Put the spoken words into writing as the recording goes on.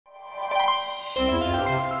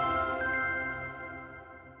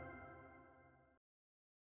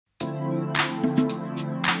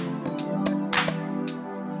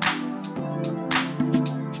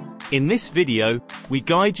In this video, we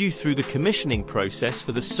guide you through the commissioning process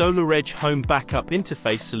for the Solaredge Home Backup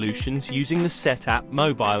Interface solutions using the SetApp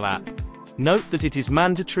mobile app. Note that it is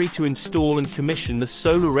mandatory to install and commission the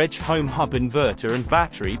Solaredge Home Hub inverter and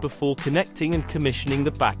battery before connecting and commissioning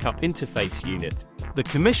the backup interface unit. The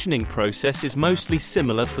commissioning process is mostly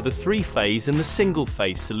similar for the three-phase and the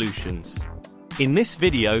single-phase solutions. In this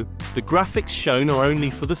video, the graphics shown are only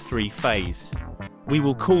for the three-phase. We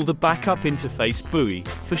will call the backup interface BUI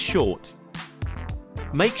for short.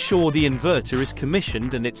 Make sure the inverter is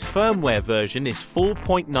commissioned and its firmware version is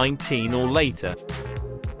 4.19 or later.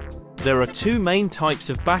 There are two main types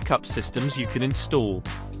of backup systems you can install.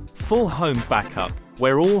 Full home backup,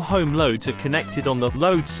 where all home loads are connected on the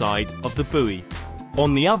load side of the BUI.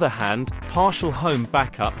 On the other hand, partial home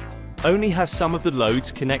backup only has some of the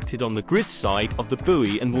loads connected on the grid side of the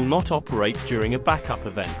BUI and will not operate during a backup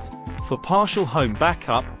event. For partial home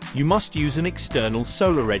backup, you must use an external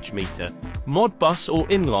Solaredge meter. Modbus or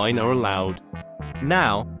inline are allowed.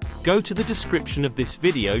 Now, go to the description of this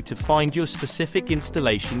video to find your specific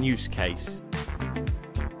installation use case.